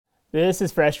This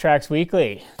is Fresh Tracks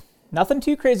Weekly. Nothing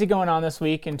too crazy going on this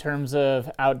week in terms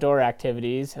of outdoor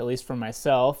activities, at least for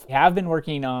myself. We have been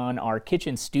working on our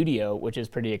kitchen studio, which is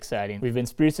pretty exciting. We've been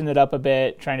sprucing it up a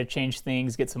bit, trying to change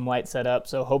things, get some light set up,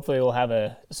 so hopefully we'll have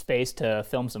a space to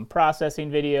film some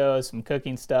processing videos, some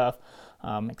cooking stuff.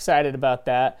 I'm excited about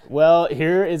that. Well,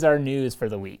 here is our news for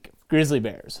the week. Grizzly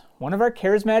bears, one of our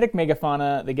charismatic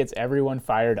megafauna that gets everyone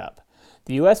fired up.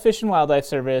 The U.S. Fish and Wildlife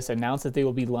Service announced that they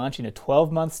will be launching a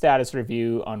 12-month status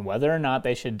review on whether or not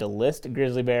they should delist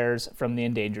grizzly bears from the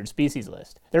endangered species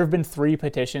list. There have been 3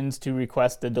 petitions to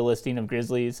request the delisting of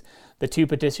grizzlies. The 2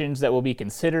 petitions that will be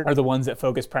considered are the ones that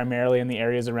focus primarily in the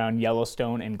areas around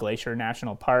Yellowstone and Glacier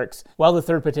National Parks, while the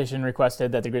 3rd petition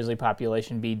requested that the grizzly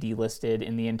population be delisted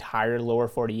in the entire lower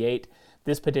 48.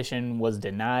 This petition was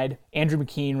denied. Andrew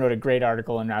McKean wrote a great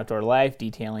article in Outdoor Life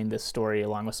detailing this story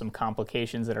along with some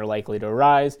complications that are likely to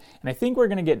arise. And I think we're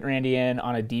going to get Randy in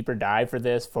on a deeper dive for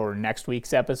this for next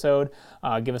week's episode.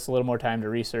 Give us a little more time to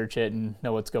research it and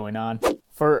know what's going on.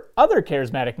 For other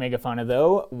charismatic megafauna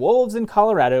though, wolves in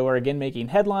Colorado are again making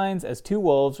headlines as 2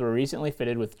 wolves were recently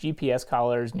fitted with GPS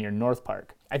collars near North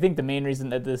Park. I think the main reason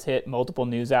that this hit multiple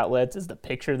news outlets is the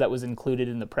picture that was included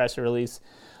in the press release.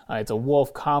 It's a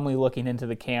wolf calmly looking into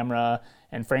the camera,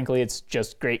 and frankly, it's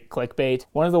just great clickbait.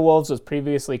 One of the wolves was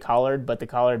previously collared, but the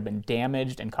collar had been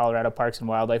damaged, and Colorado Parks and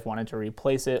Wildlife wanted to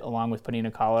replace it, along with putting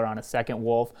a collar on a second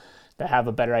wolf to have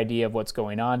a better idea of what's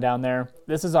going on down there.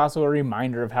 This is also a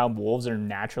reminder of how wolves are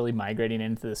naturally migrating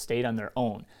into the state on their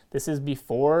own. This is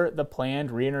before the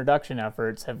planned reintroduction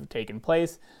efforts have taken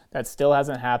place. That still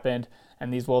hasn't happened,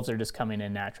 and these wolves are just coming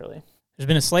in naturally. There's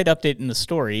been a slight update in the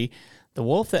story. The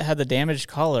wolf that had the damaged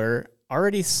collar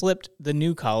already slipped the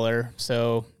new collar,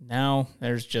 so now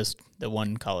there's just the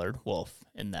one collared wolf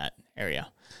in that area.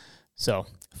 So,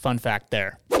 fun fact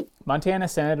there. Montana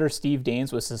Senator Steve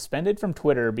Daines was suspended from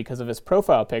Twitter because of his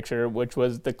profile picture, which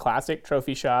was the classic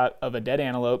trophy shot of a dead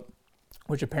antelope,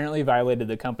 which apparently violated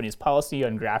the company's policy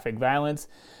on graphic violence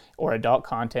or adult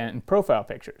content in profile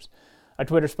pictures. A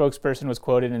Twitter spokesperson was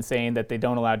quoted in saying that they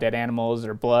don't allow dead animals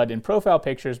or blood in profile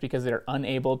pictures because they're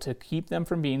unable to keep them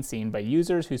from being seen by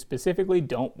users who specifically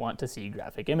don't want to see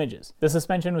graphic images. The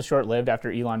suspension was short-lived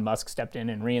after Elon Musk stepped in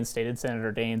and reinstated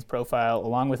Senator Daines' profile,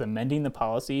 along with amending the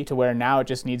policy to where now it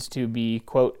just needs to be,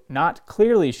 quote, not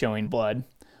clearly showing blood,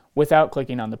 without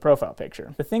clicking on the profile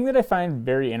picture. The thing that I find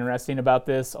very interesting about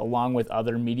this, along with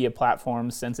other media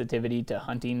platforms' sensitivity to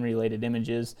hunting-related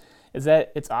images, is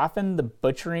that it's often the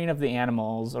butchering of the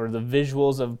animals or the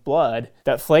visuals of blood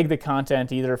that flag the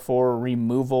content either for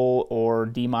removal or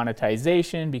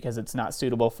demonetization because it's not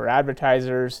suitable for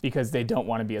advertisers, because they don't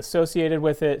want to be associated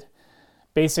with it.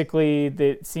 Basically,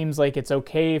 it seems like it's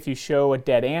okay if you show a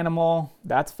dead animal,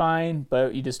 that's fine,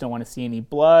 but you just don't want to see any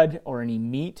blood or any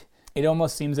meat. It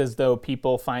almost seems as though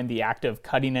people find the act of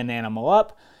cutting an animal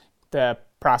up, the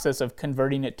process of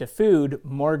converting it to food,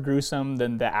 more gruesome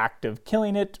than the act of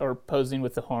killing it or posing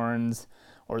with the horns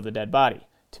or the dead body.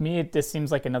 To me, this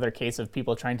seems like another case of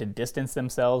people trying to distance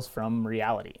themselves from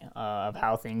reality of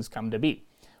how things come to be.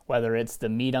 Whether it's the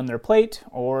meat on their plate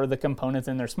or the components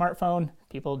in their smartphone,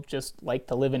 people just like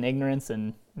to live in ignorance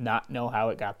and not know how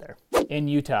it got there. In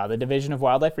Utah, the Division of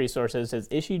Wildlife Resources has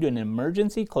issued an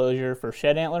emergency closure for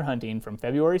shed antler hunting from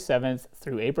February 7th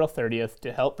through April 30th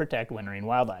to help protect wintering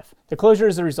wildlife. The closure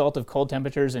is a result of cold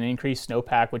temperatures and increased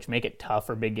snowpack, which make it tough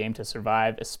for big game to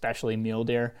survive, especially mule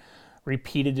deer.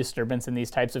 Repeated disturbance in these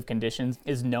types of conditions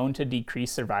is known to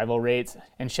decrease survival rates,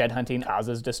 and shed hunting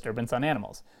causes disturbance on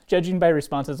animals. Judging by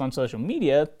responses on social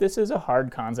media, this is a hard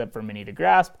concept for many to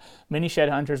grasp. Many shed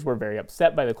hunters were very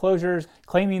upset by the closures,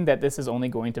 claiming that this is only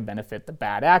going to benefit the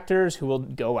bad actors who will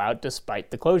go out despite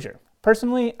the closure.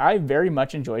 Personally, I very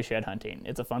much enjoy shed hunting.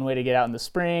 It's a fun way to get out in the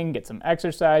spring, get some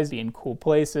exercise, be in cool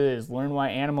places, learn why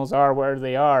animals are where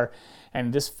they are,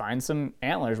 and just find some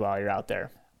antlers while you're out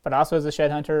there. But also as a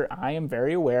shed hunter, I am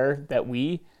very aware that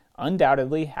we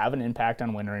undoubtedly have an impact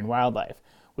on wintering wildlife.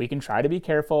 We can try to be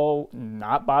careful,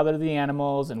 not bother the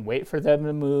animals, and wait for them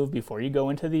to move before you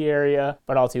go into the area.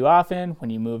 But all too often,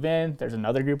 when you move in, there's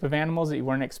another group of animals that you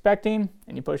weren't expecting,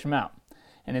 and you push them out.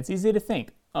 And it's easy to think,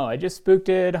 oh, I just spooked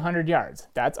it 100 yards.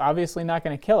 That's obviously not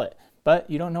going to kill it. But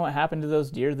you don't know what happened to those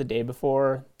deer the day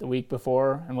before, the week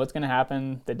before, and what's going to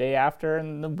happen the day after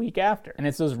and the week after. And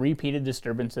it's those repeated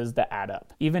disturbances that add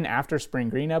up. Even after spring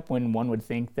green-up, when one would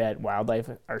think that wildlife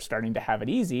are starting to have it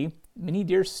easy, many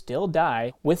deer still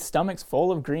die with stomachs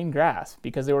full of green grass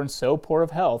because they were in so poor of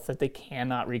health that they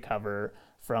cannot recover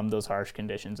from those harsh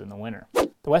conditions in the winter.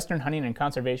 The Western Hunting and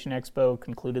Conservation Expo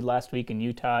concluded last week in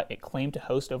Utah. It claimed to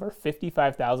host over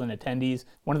 55,000 attendees.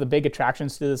 One of the big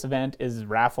attractions to this event is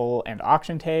raffle and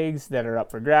auction tags that are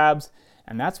up for grabs,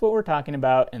 and that's what we're talking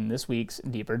about in this week's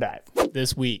Deeper Dive.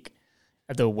 This week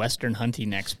at the Western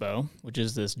Hunting Expo, which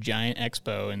is this giant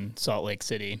expo in Salt Lake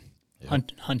City,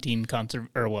 hunting conservation,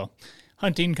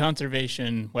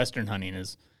 Western hunting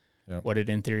is what it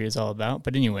in theory is all about.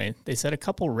 But anyway, they set a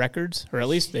couple records, or at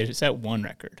least they set one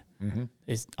record. Mm-hmm.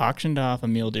 They auctioned off a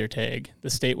mule deer tag, the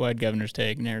statewide governor's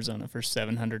tag in Arizona, for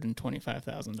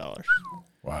 $725,000.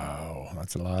 Wow,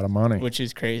 that's a lot of money. Which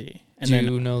is crazy. And Do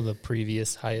you know the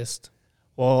previous highest?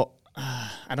 Well,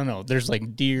 I don't know. There's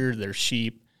like deer, there's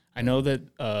sheep. I know that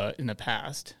in the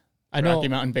past, Rocky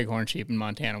Mountain bighorn sheep in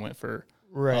Montana went for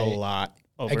a lot.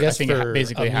 Over, I guess think for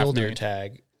basically a half mule deer million.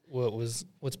 Tag,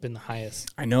 what's been the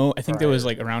highest? I think there was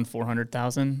like around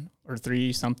 400,000 or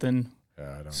 3 something.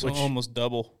 Yeah, I don't So almost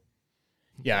double.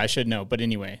 Yeah, I should know. But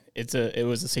anyway, it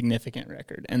was a significant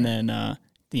record. And then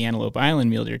the Antelope Island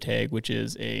mule deer tag, which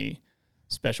is a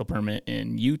special permit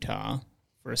in Utah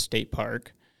for a state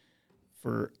park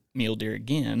for mule deer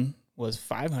again, was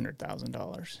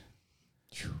 $500,000,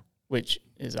 which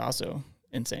is also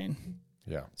insane.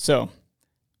 Yeah. So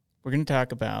we're going to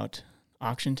talk about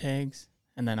auction tags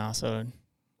and then also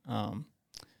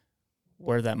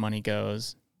where that money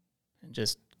goes and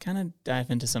just kind of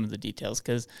dive into some of the details,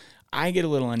 because I get a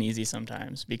little uneasy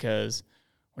sometimes because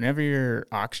whenever you're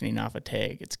auctioning off a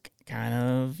tag, it's kind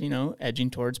of, edging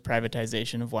towards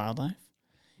privatization of wildlife.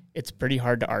 It's pretty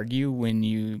hard to argue when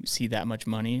you see that much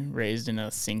money raised in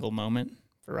a single moment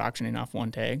for auctioning off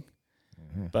one tag.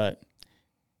 Mm-hmm. But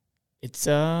it's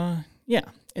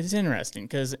interesting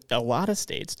because a lot of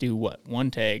states do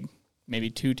one tag, maybe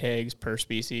 2 tags per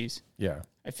species. Yeah.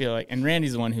 I feel like, and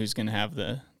Randy's the one who's going to have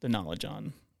the knowledge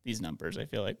on these numbers, I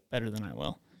feel like, better than I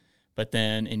will. But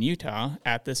then in Utah,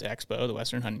 at this expo, the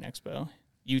Western Hunting Expo,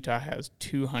 Utah has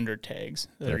 200 tags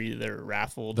that are either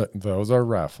raffled. Those are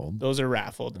raffled. Those are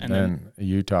raffled. And then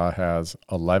Utah has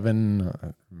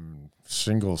 11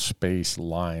 single space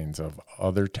lines of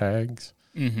other tags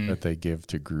that they give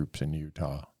to groups in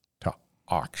Utah to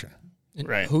auction. And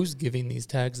right. Who's giving these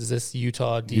tags? Is this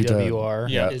Utah DWR?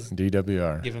 Yeah, is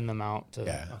DWR. Giving them out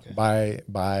to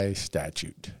by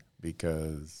statute,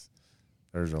 because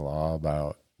there's a law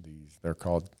about these. They're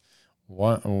called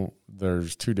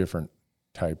there's 2 different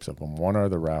types of them. One are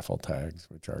the raffle tags,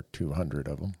 which are 200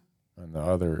 of them, and the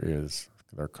other is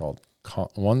they're called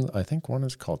one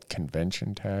is called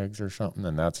convention tags or something,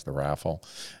 and that's the raffle.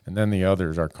 And then the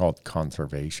others are called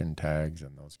conservation tags,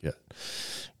 and those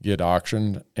get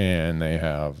auctioned, and they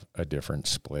have a different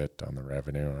split on the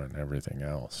revenue and everything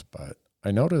else. But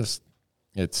I noticed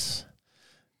it's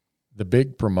the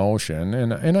big promotion,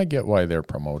 and I get why they're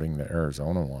promoting the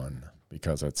Arizona one,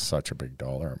 because it's such a big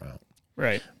dollar amount.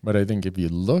 Right. But I think if you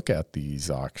look at these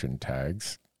auction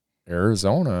tags,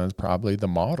 Arizona is probably the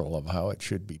model of how it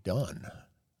should be done.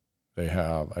 They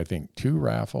have, I think, 2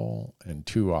 raffle and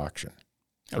 2 auction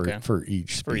for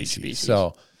each species.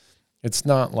 So it's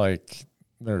not like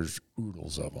there's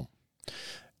oodles of them.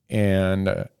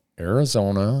 And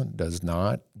Arizona does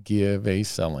not give a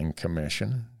selling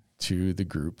commission to the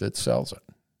group that sells it.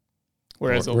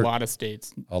 Whereas a lot of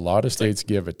states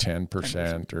give a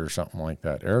 10% or something like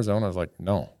that. Arizona's like,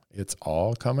 no, it's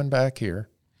all coming back here,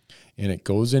 and it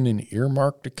goes in an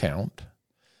earmarked account,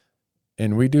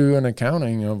 and we do an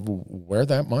accounting of where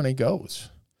that money goes.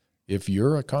 If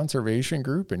you're a conservation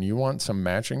group and you want some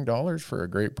matching dollars for a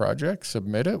great project,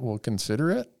 submit it, we'll consider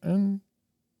it, and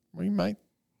we might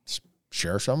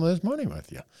share some of this money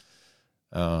with you.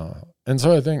 And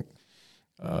so I think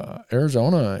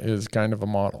Arizona is kind of a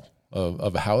model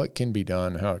of how it can be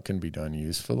done, how it can be done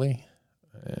usefully.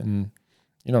 And,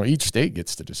 each state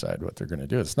gets to decide what they're going to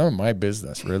do. It's none of my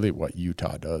business, really, what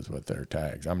Utah does with their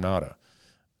tags. I'm not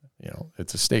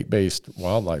it's a state-based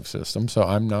wildlife system, so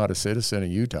I'm not a citizen of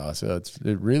Utah. So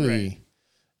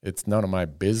it's none of my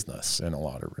business in a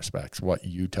lot of respects what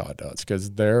Utah does,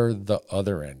 because they're the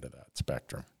other end of that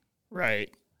spectrum. Right.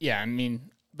 Yeah,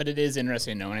 but it is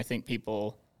interesting to know, and I think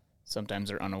people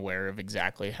sometimes are unaware of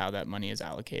exactly how that money is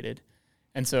allocated.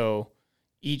 And so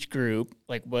each group,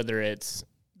 like whether it's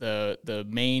the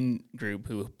main group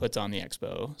who puts on the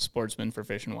expo, Sportsmen for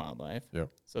Fish and Wildlife,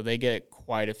 so they get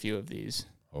quite a few of these.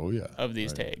 Oh, yeah. Of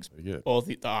these tags, both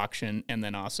the auction and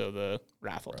then also the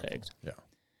raffle tags. Yeah.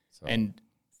 So. And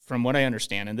from what I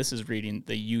understand, and this is reading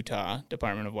the Utah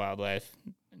Department of Wildlife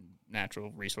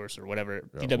Natural Resource or whatever,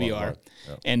 DWR.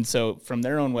 And so from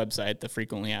their own website, the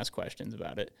frequently asked questions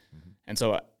about it. Mm-hmm. And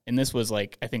so, and this was I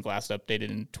think last updated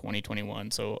in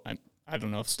 2021. So I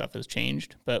don't know if stuff has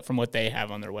changed, but from what they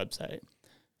have on their website,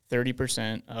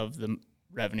 30% of the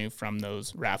revenue from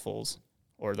those raffles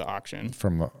or the auction.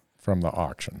 From the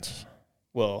auctions.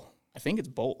 Well, I think it's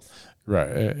both. Right.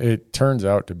 It turns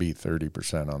out to be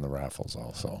 30% on the raffles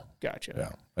also. Gotcha.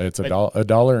 Yeah. It's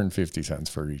 $1.50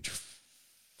 for each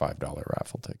 $5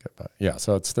 raffle ticket. But yeah,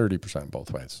 so it's 30%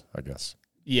 both ways, I guess.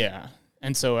 Yeah.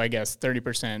 And so I guess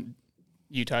 30%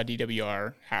 Utah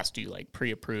DWR has to like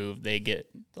pre-approve. They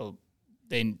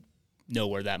know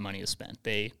where that money is spent.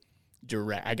 They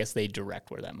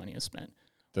direct where that money is spent.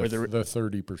 The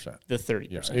 30%. The 30%.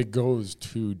 Yeah, it goes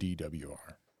to DWR.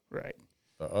 Right.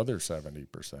 The other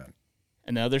 70%.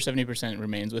 And the other 70%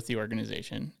 remains with the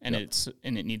organization, and Yep.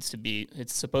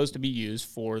 it's supposed to be used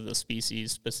for the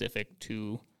species specific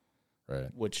to Right.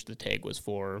 which the tag was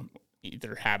for,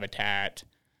 either habitat,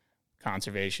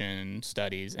 conservation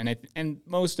studies, and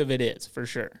most of it is for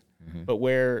sure. Mm-hmm. But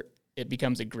where it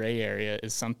becomes a gray area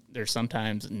is there's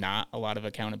sometimes not a lot of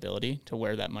accountability to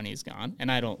where that money's gone,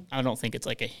 and I don't think it's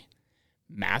like a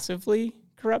massively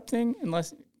corrupt thing,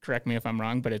 unless, correct me if I'm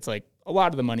wrong, but it's like a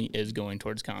lot of the money is going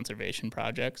towards conservation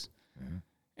projects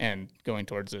and going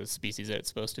towards the species that it's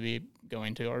supposed to be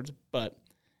going towards. But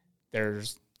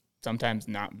there's sometimes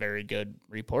not very good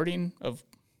reporting of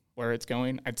where it's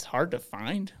going. It's hard to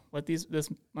find what this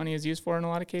money is used for in a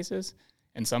lot of cases,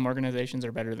 and some organizations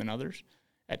are better than others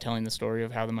at telling the story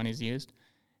of how the money is used.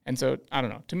 And so, I don't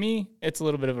know. To me, it's a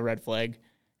little bit of a red flag,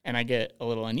 and I get a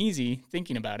little uneasy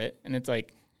thinking about it. And it's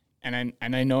like, and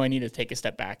I know I need to take a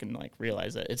step back and like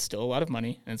realize that it's still a lot of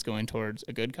money and it's going towards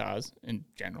a good cause in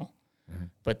general. Mm-hmm.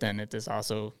 But then it just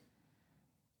also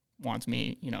wants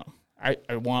me,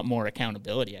 I want more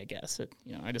accountability, I guess.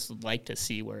 I just would like to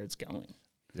see where it's going.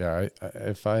 Yeah,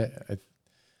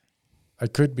 I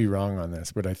could be wrong on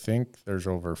this, but I think there's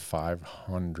over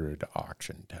 500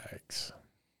 auction tags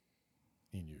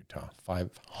in Utah.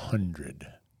 500.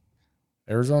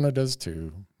 Arizona does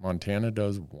 2. Montana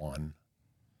does 1.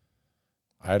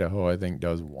 Idaho, I think,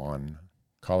 does 1.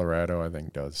 Colorado, I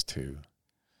think, does 2.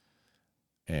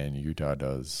 And Utah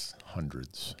does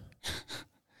hundreds.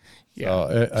 Yeah.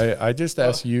 So I just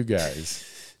ask you guys,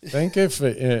 think if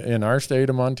in our state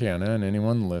of Montana, and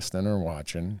anyone listening or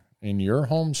watching, in your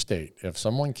home state, if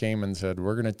someone came and said,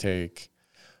 we're going to take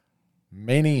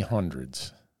many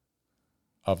hundreds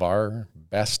of our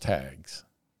best tags,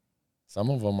 some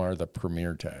of them are the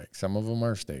premier tags, some of them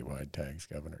are statewide tags,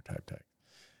 governor type tags,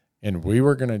 and we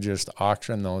were going to just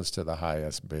auction those to the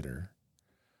highest bidder,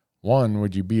 1,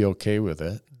 would you be okay with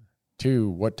it? 2,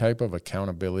 what type of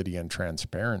accountability and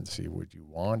transparency would you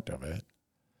want of it?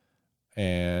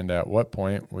 And at what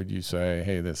point would you say,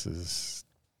 hey, this is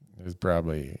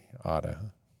probably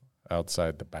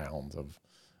outside the bounds of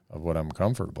what I'm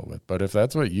comfortable with? But if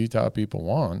that's what Utah people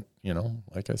want,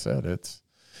 like I said, it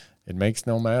makes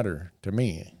no matter to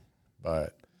me.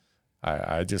 But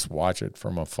I just watch it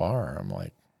from afar. I'm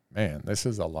like, man, this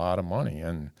is a lot of money.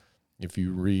 And if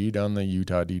you read on the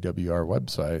Utah DWR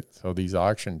website, so these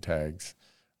auction tags,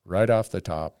 right off the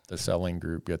top, the selling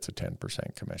group gets a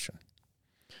 10% commission.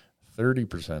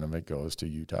 30% of it goes to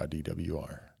Utah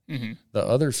DWR. Mm-hmm. The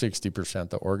other 60%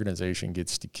 the organization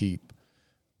gets to keep,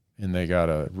 and they got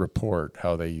to report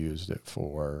how they used it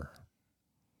for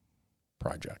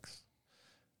projects.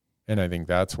 And I think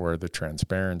that's where the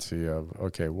transparency of,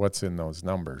 okay, what's in those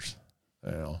numbers?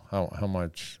 How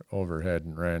much overhead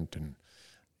and rent and,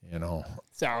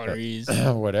 salaries,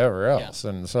 whatever else.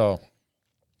 Yeah. And so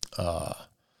I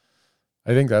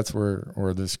think that's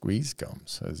where the squeeze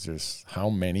comes, is just how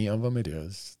many of them it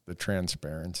is, the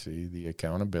transparency, the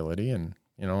accountability. And,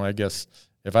 I guess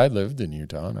if I lived in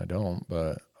Utah, and I don't,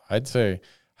 but I'd say,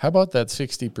 how about that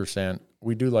 60%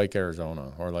 we do like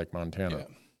Arizona or like Montana? Yeah.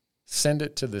 Send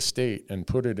it to the state and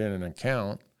put it in an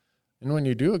account. And when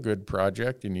you do a good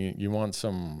project and you want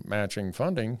some matching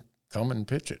funding, come and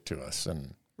pitch it to us.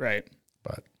 And right.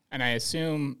 And I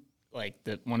assume like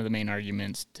that one of the main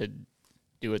arguments to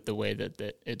do it the way that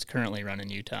it's currently run in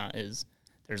Utah is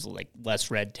there's like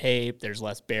less red tape, there's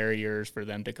less barriers for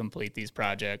them to complete these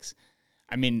projects.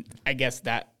 I mean, I guess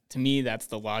that to me that's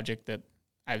the logic that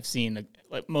I've seen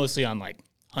like, mostly on like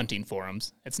hunting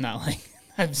forums. It's not like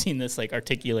I've seen this like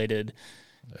articulated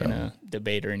in a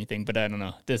debate or anything, but I don't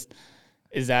know.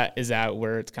 Is that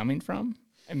where it's coming from?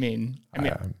 I don't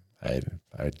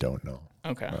know.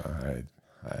 Okay.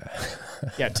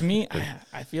 Yeah, to me,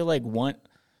 I feel like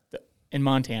in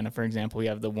Montana, for example, we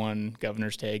have the 1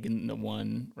 governor's tag and the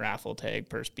 1 raffle tag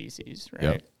per species, right?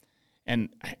 Yep. And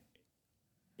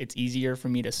it's easier for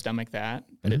me to stomach that,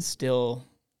 but it still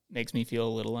makes me feel a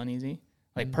little uneasy.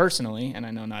 Like personally, and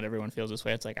I know not everyone feels this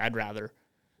way, it's like I'd rather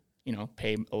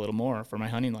pay a little more for my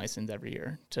hunting license every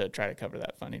year to try to cover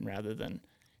that funding rather than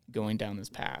going down this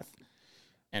path.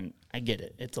 And I get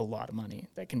it. It's a lot of money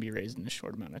that can be raised in a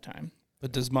short amount of time.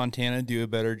 But does Montana do a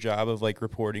better job of like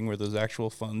reporting where those actual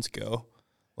funds go?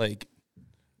 Like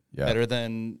better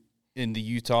than in the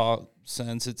Utah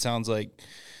sense? It sounds like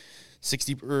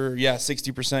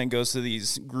 60% goes to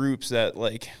these groups that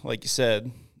like you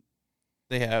said,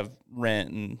 they have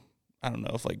rent and I don't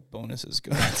know if like bonuses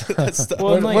go into that stuff.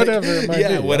 Well, whatever it might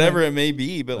be. Whatever it may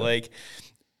be. But like,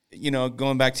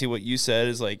 going back to what you said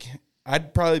is like,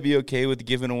 I'd probably be okay with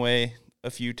giving away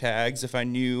a few tags if I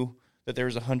knew that there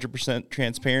was 100%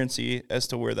 transparency as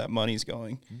to where that money's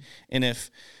going. Mm-hmm. And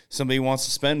if somebody wants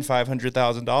to spend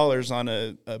 $500,000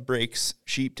 on a Brakes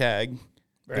sheep tag,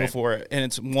 go for it. And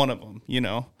it's one of them,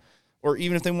 or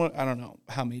even if they want, I don't know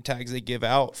how many tags they give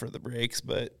out for the Brakes,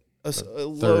 but a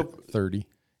low 30.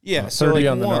 Yeah. 30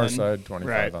 on the north side,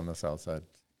 25 on the south side.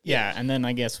 Yeah, and then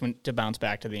I guess to bounce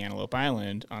back to the Antelope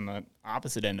Island, on the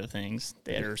opposite end of things,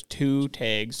 there's 2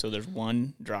 tags. So there's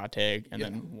 1 draw tag and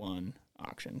then 1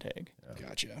 auction tag. Yeah.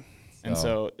 Gotcha. And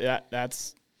so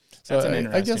that's an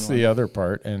interesting I guess one. the other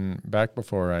part, and back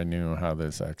before I knew how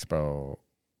this expo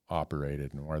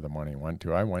operated and where the money went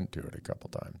to, I went to it a couple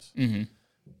times.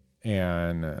 Mm-hmm.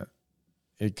 And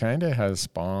it kind of has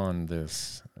spawned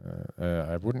this,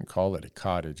 I wouldn't call it a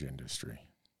cottage industry.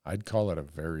 I'd call it a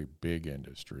very big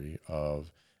industry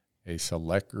of a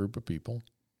select group of people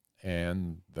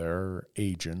and their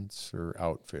agents or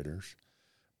outfitters.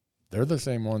 They're the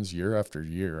same ones year after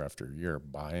year after year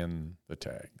buying the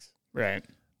tags. Right.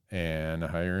 And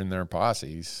hiring their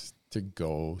posses to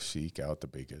go seek out the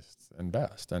biggest and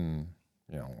best. And,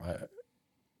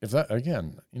 if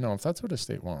that's what a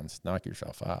state wants, knock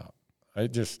yourself out. I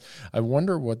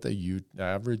wonder what the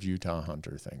average Utah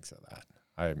hunter thinks of that.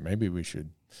 Maybe we should,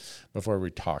 before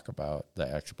we talk about the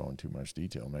expo in too much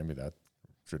detail, maybe that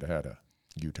should have had a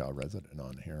Utah resident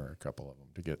on here, or a couple of them,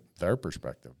 to get their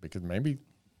perspective, because maybe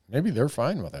they're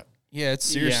fine with it. Yeah, it's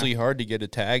seriously hard to get a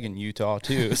tag in Utah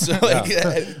too. So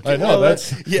I know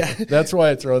that's why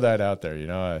I throw that out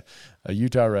there. A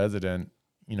Utah resident,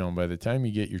 by the time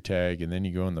you get your tag and then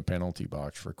you go in the penalty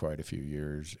box for quite a few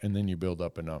years, and then you build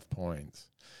up enough points,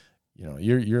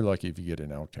 you're lucky if you get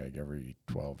an out tag every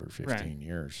 12 or 15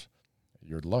 years.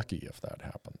 You're lucky if that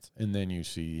happens. And then you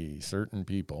see certain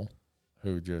people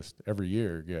who just every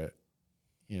year get,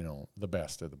 the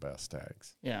best of the best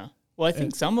tags. Yeah. Well, I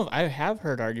think I have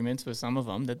heard arguments with some of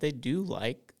them that they do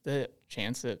like the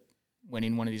chance at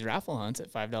winning one of these raffle hunts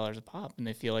at $5 a pop, and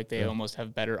they feel like they almost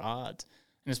have better odds.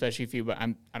 And especially if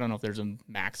I don't know if there's a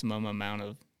maximum amount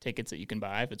of tickets that you can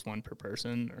buy, if it's 1 per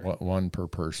person or one per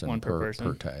person, per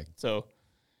tag. So,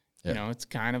 it's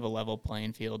kind of a level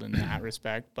playing field in that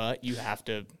respect, but you have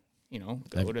to,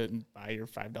 go to and buy your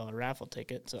 $5 raffle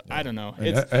ticket. So I don't know.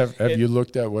 Have you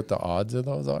looked at what the odds of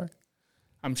those are?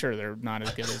 I'm sure they're not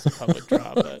as good as a public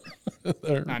draw, but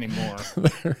not anymore.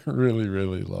 They're really,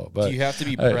 really low. But do you have to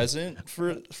be present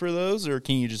for those, or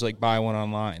can you just like buy one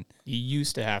online? You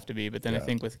used to have to be, but then I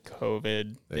think with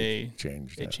COVID, they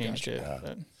changed it. Yeah.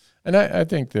 But. And I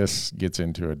think this gets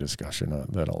into a discussion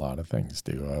that a lot of things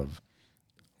do, of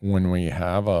when we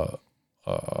have a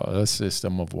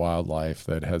system of wildlife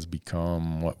that has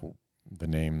become what the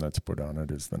name that's put on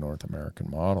it is the North American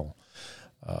model.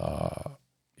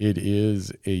 It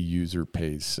is a user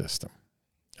pays system.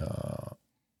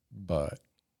 But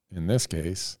in this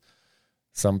case,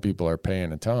 some people are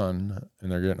paying a ton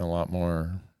and they're getting a lot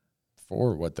more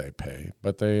for what they pay,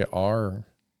 but they are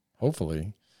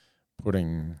hopefully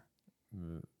putting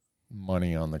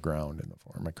money on the ground in the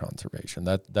form of conservation.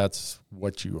 That's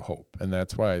what you hope. And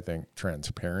that's why I think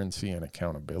transparency and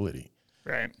accountability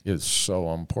is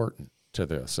so important to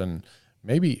this. And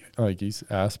maybe, like he's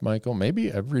asked Michael,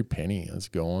 maybe every penny is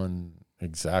going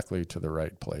exactly to the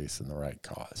right place and the right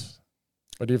cause.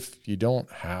 But if you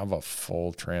don't have a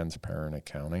full transparent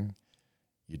accounting,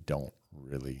 you don't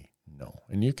really know.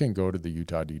 And you can go to the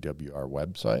Utah DWR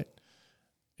website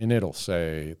and it'll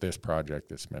say this project,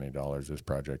 this many dollars, this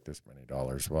project, this many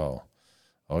dollars. Well,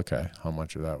 okay, how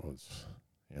much of that was,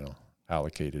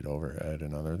 allocated overhead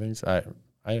and other things?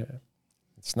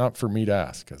 It's not for me to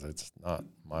ask because it's not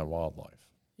my wildlife.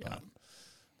 Yeah.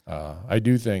 I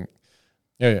do think,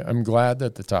 I'm glad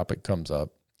that the topic comes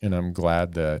up, and I'm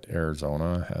glad that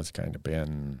Arizona has kind of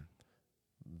been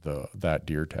that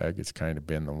deer tag. It's kind of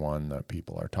been the one that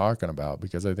people are talking about,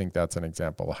 because I think that's an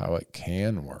example of how it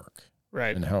can work.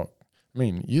 Right. And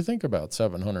you think about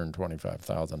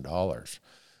 $725,000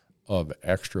 of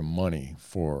extra money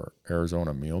for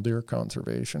Arizona mule deer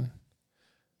conservation.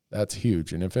 That's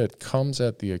huge. And if it comes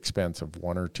at the expense of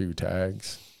 1 or 2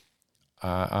 tags,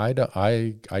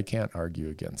 I can't argue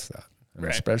against that, and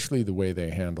Right. especially the way they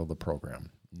handle the program.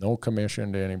 No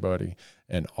commission to anybody,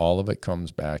 and all of it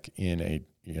comes back in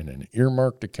an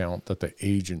earmarked account that the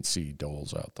agency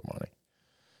doles out the money.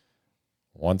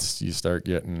 Once you start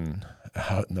getting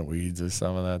out in the weeds of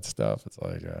some of that stuff, it's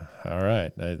like, all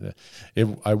right.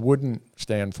 I wouldn't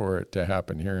stand for it to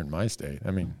happen here in my state.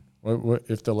 I mean, what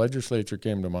if the legislature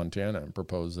came to Montana and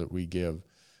proposed that we give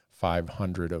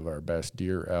 500 of our best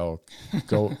deer, elk,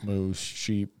 goat, moose,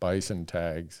 sheep, bison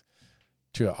tags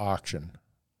to auction?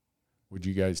 Would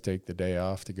you guys take the day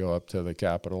off to go up to the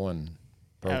Capitol and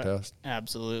protest?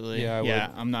 Absolutely. Yeah, I would.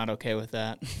 I'm not okay with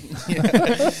that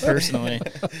personally.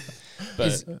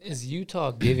 But Is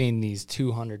Utah giving these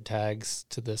 200 tags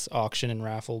to this auction and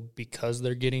raffle because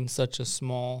they're getting such a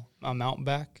small amount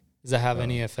back? Does that have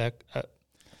any effect?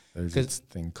 There's this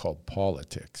thing called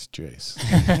politics, Jace.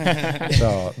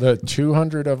 So the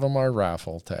 200 of them are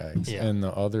raffle tags, Yeah. and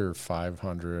the other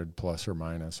 500 plus or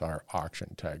minus are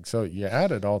auction tags. So you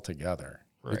add it all together,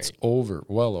 it's Right.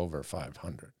 well over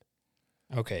 500.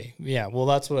 Okay. Yeah. Well,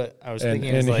 that's what I was And-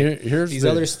 thinking. Is and like here's these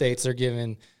the- other states are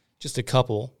giving just a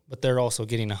couple, but they're also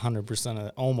getting 100%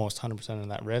 of almost 100% of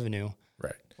that revenue.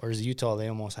 Right. Whereas Utah, they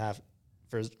almost have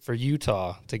for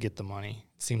Utah to get the money.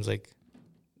 It seems like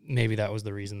maybe that was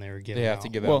the reason they were giving. They have out. to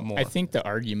give well, out more. I think the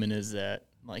argument is that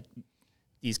like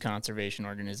these conservation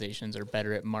organizations are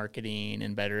better at marketing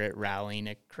and better at rallying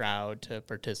a crowd to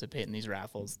participate in these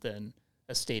raffles than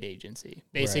a state agency.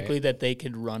 Basically, Right. that they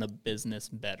could run a business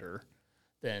better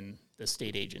than the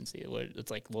state agency.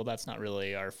 It's like, well, that's not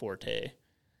really our forte.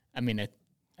 I mean,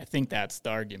 I think that's the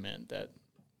argument that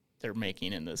they're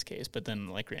making in this case. But then,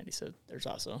 like Randy said, there's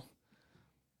also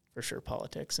for sure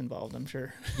politics involved, I'm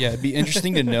sure. Yeah, it'd be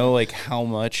interesting to know like how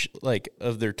much like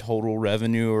of their total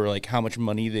revenue or like how much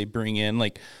money they bring in,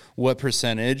 like what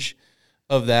percentage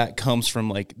of that comes from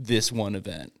like this one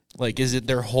event. Like is it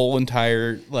their whole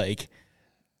entire like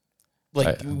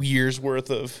years worth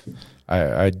of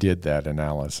I did that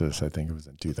analysis, I think it was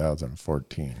in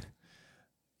 2014.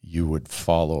 You would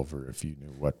fall over if you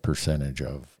knew what percentage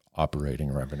of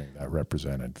operating revenue that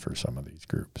represented for some of these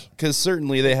groups. because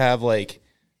certainly they have like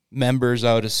members,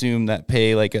 I would assume, that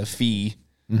pay like a fee.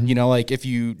 You know, like if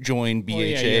you join BHA Well,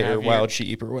 yeah, you or have Wild your-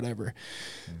 Sheep or whatever.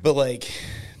 But like,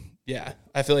 yeah,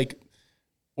 I feel like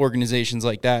organizations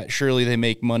like that, surely they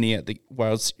make money at the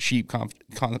Wild Sheep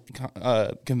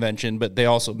convention, but they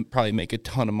also probably make a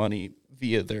ton of money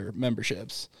via their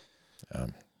memberships. I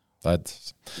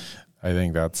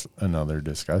think that's another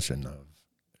discussion of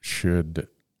should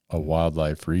a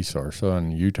wildlife resource. So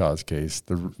in Utah's case,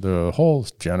 the whole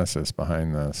genesis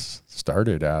behind this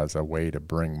started as a way to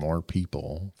bring more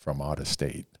people from out of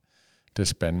state to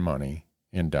spend money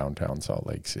in downtown Salt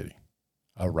Lake City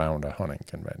around a hunting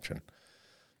convention.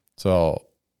 So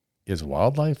is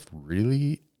wildlife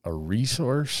really a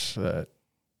resource that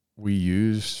we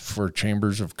use for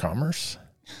chambers of commerce?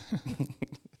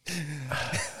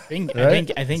 I think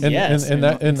yes. And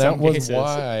that in some was cases.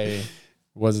 why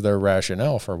was their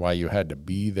rationale for why you had to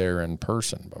be there in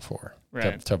person before.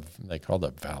 Right. They called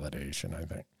it validation, I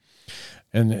think.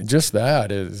 And just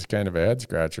that is kind of a head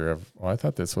scratcher of, well, I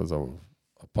thought this was a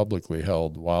publicly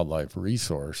held wildlife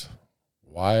resource.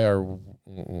 Why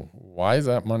is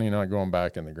that money not going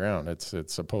back in the ground? It's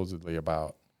supposedly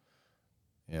about,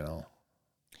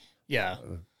 Yeah.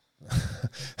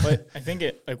 But I think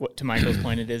to Michael's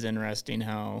point, it is interesting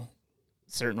how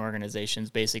certain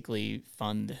organizations basically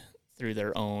fund through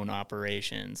their own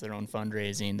operations, their own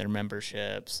fundraising, their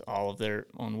memberships, all of their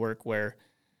own work, where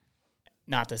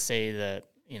not to say that,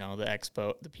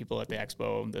 the people at the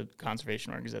expo, the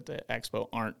conservation organizations at the expo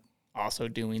aren't also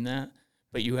doing that,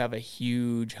 but you have a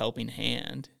huge helping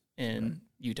hand in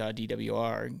Utah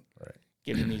DWR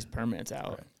giving these permits out.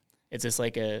 Right. It's just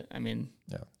like So,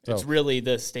 it's really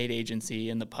the state agency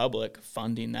and the public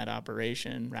funding that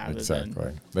operation rather exactly.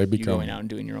 They than you become going out and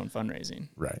doing your own fundraising.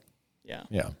 right. Yeah.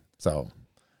 Yeah. So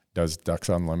does Ducks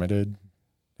Unlimited,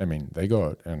 they go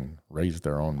out and raise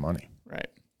their own money. Right.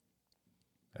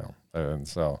 And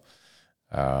so,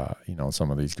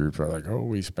 some of these groups are like, oh,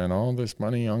 we spent all this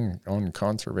money on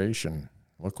conservation.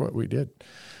 Look what we did.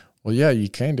 Well, yeah, you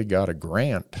kind of got a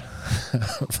grant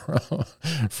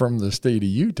from the state of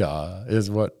Utah is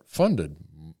what funded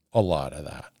a lot of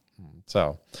that.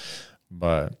 So,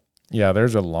 but yeah,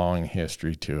 there's a long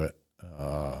history to it.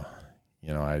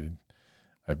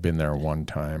 I've been there one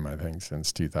time, I think,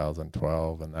 since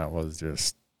 2012, and that was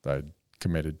just I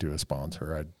committed to a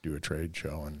sponsor. I'd do a trade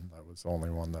show, and that was the only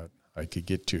one that I could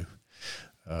get to.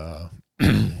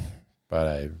 But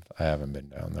I haven't been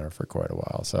down there for quite a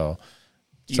while. So,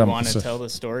 Do you want to tell the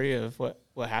story of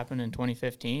what happened in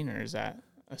 2015, or is that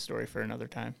a story for another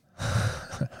time?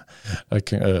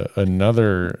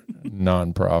 Another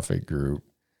nonprofit group.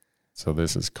 So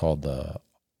this is called the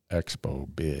Expo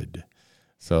Bid.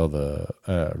 So the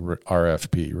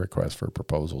RFP, request for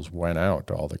proposals, went out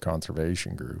to all the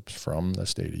conservation groups from the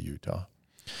state of Utah.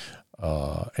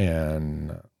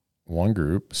 And one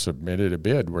group submitted a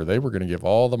bid where they were going to give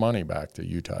all the money back to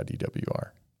Utah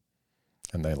DWR.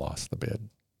 And they lost the bid.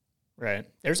 Right.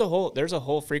 There's a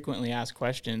whole frequently asked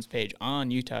questions page on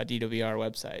Utah DWR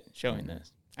website showing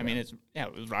this. I mean, it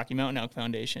was Rocky Mountain Elk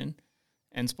Foundation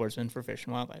and Sportsmen for Fish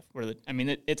and Wildlife.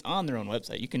 It's on their own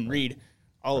website. You can read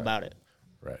all about it.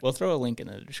 Right. We'll throw a link in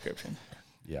the description.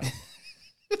 Yeah.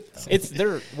 It's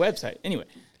their website. Anyway.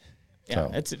 Yeah,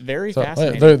 So- it's very So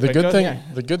fascinating. the But good go- thing, yeah.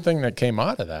 the good thing that came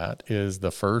out of that is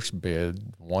the first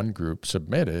bid one group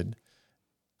submitted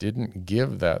didn't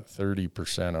give that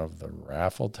 30% of the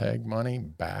raffle tag money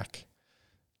back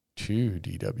to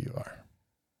DWR.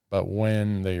 But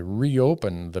when they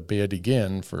reopened the bid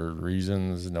again for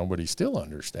reasons nobody still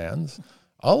understands,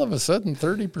 all of a sudden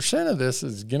 30% of this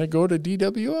is going to go to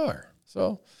DWR.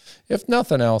 So if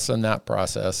nothing else in that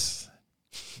process,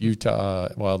 Utah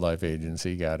Wildlife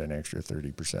Agency got an extra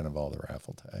 30% of all the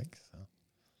raffle tags. So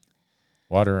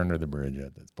water under the bridge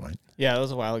at this point. Yeah, that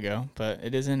was a while ago, but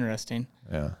it is interesting.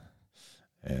 Yeah.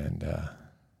 And,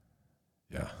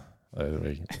 yeah. I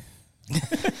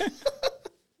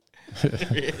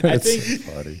think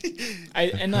funny.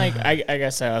 I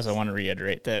guess I also want to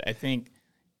reiterate that I think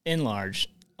in large,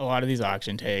 a lot of these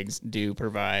auction tags do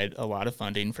provide a lot of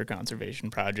funding for conservation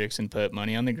projects and put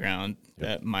money on the ground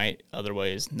that might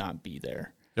otherwise not be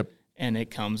there. Yep. And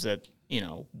it comes at,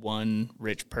 one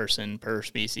rich person per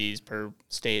species per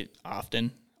state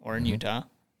often, or in Utah,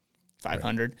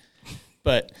 500. Right.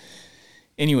 But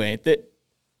anyway, that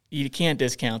you can't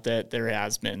discount that there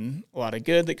has been a lot of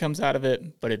good that comes out of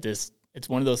it, but it's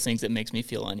one of those things that makes me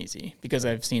feel uneasy because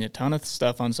I've seen a ton of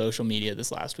stuff on social media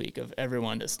this last week of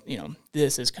everyone just,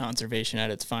 this is conservation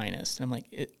at its finest. And I'm like,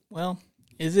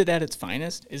 is it at its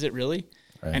finest? Is it really?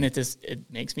 Right. And it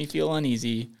makes me feel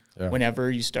uneasy whenever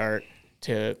you start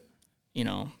to,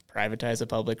 privatize a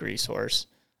public resource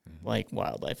like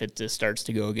wildlife. It just starts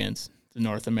to go against the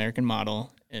North American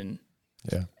model. And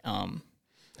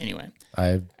anyway,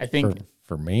 I think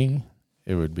for me,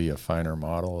 it would be a finer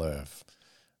model if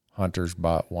hunters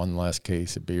bought one less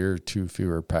case of beer, 2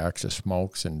 fewer packs of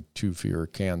smokes, and 2 fewer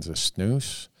cans of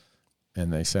snus,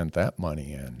 and they sent that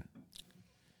money in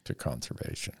to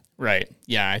conservation. Right.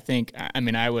 Yeah, I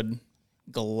would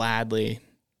gladly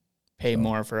pay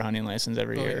more for a hunting license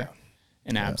every year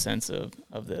in absence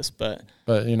of this. But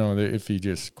if you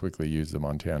just quickly use the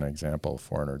Montana example,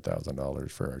 $400,000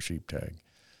 for our sheep tag,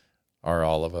 are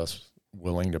all of us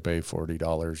willing to pay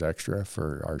 $40 extra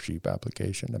for our sheep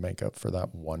application to make up for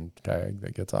that one tag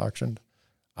that gets auctioned?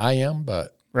 I am,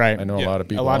 but right. I know a lot of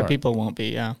people of people won't be,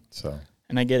 yeah. So,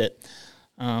 and I get it.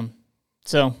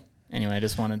 So anyway, I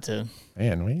just wanted to.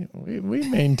 Man, we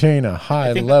maintain a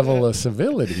high level of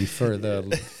civility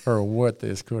for what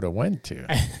this could have went to.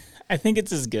 I think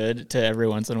it's as good to every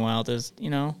once in a while just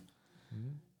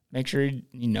make sure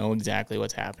you know exactly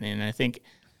what's happening, and I think.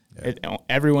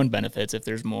 Everyone benefits if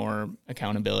there's more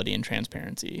accountability and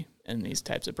transparency in these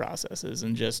types of processes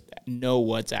and just know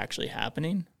what's actually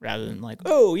happening rather than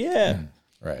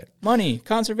right, money,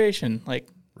 conservation, right.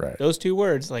 Those two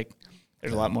words,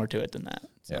 there's a lot more to it than that.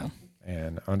 So. Yeah.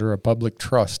 And under a public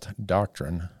trust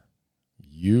doctrine,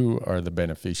 you are the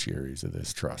beneficiaries of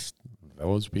this trust.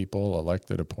 Those people,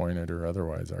 elected, appointed, or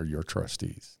otherwise, are your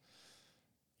trustees.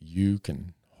 You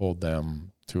can hold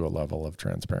them to a level of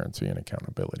transparency and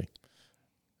accountability.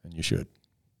 And you should.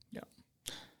 Yeah.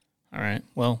 All right.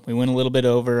 Well, we went a little bit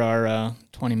over our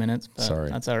 20 minutes, but sorry.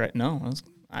 That's all right. No,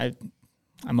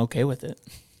 I'm okay with it.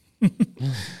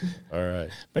 All right.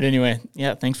 But anyway,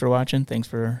 thanks for watching. Thanks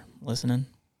for listening.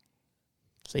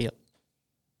 See ya.